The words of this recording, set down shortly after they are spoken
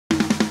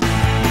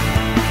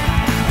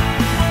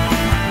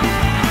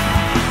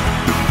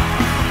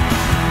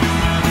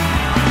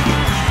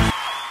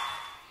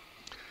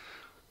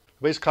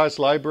Base class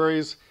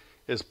libraries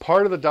is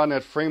part of the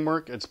 .NET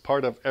framework. It's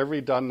part of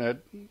every .NET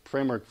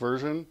framework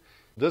version.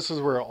 This is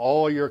where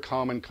all your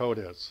common code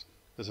is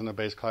in the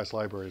base class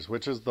libraries,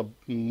 which is the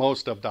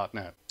most of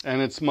 .NET.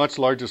 And it's much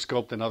larger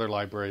scope than other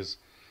libraries,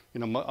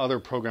 other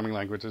programming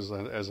languages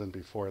as in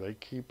before. They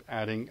keep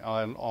adding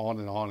on and on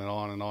and on and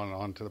on and on and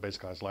on to the base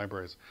class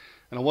libraries.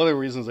 And one of the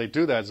reasons they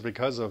do that is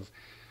because of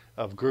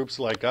groups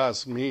like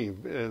us,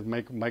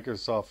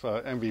 Microsoft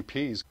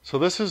MVPs. So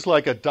this is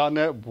like a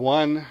 .NET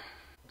 1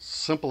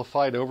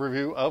 simplified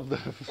overview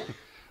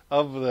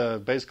of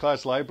the base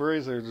class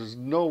libraries. There's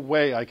no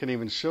way I can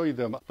even show you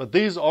them. But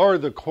these are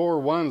the core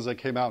ones that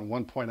came out in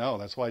 1.0.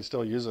 That's why I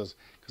still use this,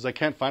 because I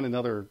can't find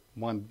another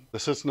one. The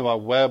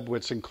system.web,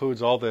 which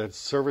includes all the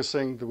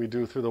servicing that we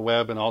do through the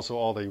web and also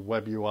all the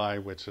web UI,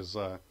 which is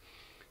not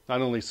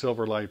only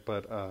Silverlight,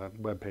 but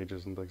web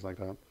pages and things like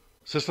that.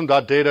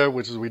 System.data,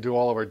 which is we do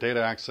all of our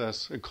data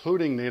access,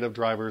 including native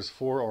drivers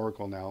for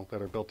Oracle now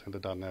that are built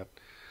into .NET.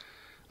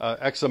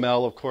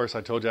 XML, of course,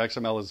 I told you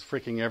XML is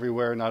freaking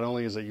everywhere. Not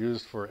only is it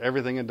used for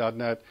everything in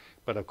 .NET,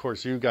 but of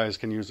course you guys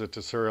can use it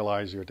to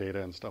serialize your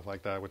data and stuff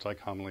like that, which I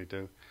commonly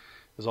do.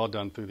 It's all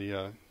done through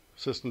the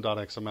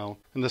system.xml.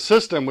 And the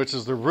system, which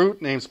is the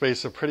root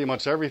namespace of pretty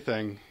much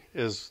everything,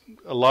 is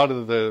a lot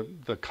of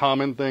the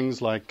common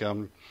things like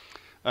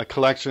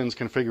collections,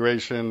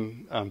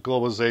 configuration,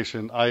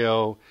 globalization,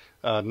 I/O,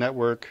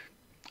 network,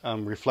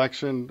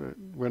 reflection.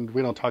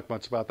 We don't talk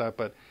much about that,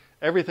 but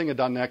everything in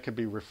 .NET can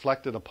be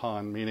reflected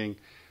upon, meaning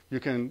you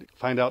can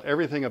find out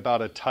everything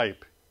about a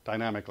type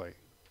dynamically,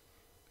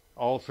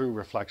 all through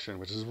reflection,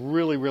 which is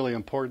really, really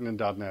important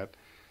in .NET,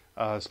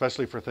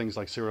 especially for things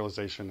like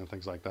serialization and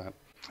things like that.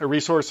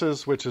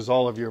 Resources, which is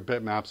all of your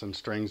bitmaps and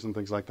strings and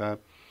things like that.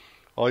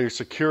 All your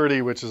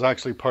security, which is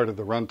actually part of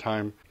the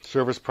runtime.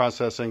 Service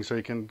processing, so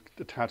you can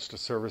attach to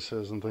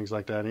services and things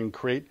like that. You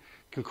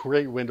can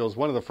create windows.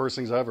 One of the first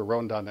things I ever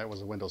wrote in .NET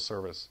was a Windows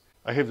service.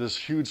 I have this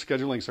huge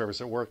scheduling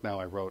service at work now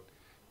I wrote,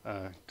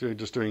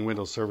 just doing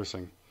Windows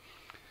servicing.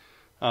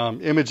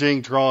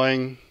 Imaging,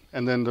 drawing,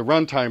 and then the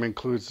runtime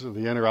includes the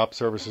interop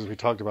services we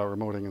talked about,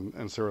 remoting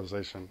and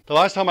serialization. The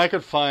last time I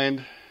could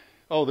find,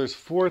 there's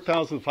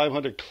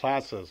 4,500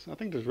 classes. I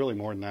think there's really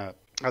more than that.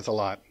 That's a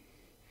lot.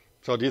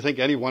 So do you think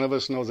any one of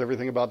us knows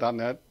everything about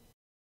 .NET?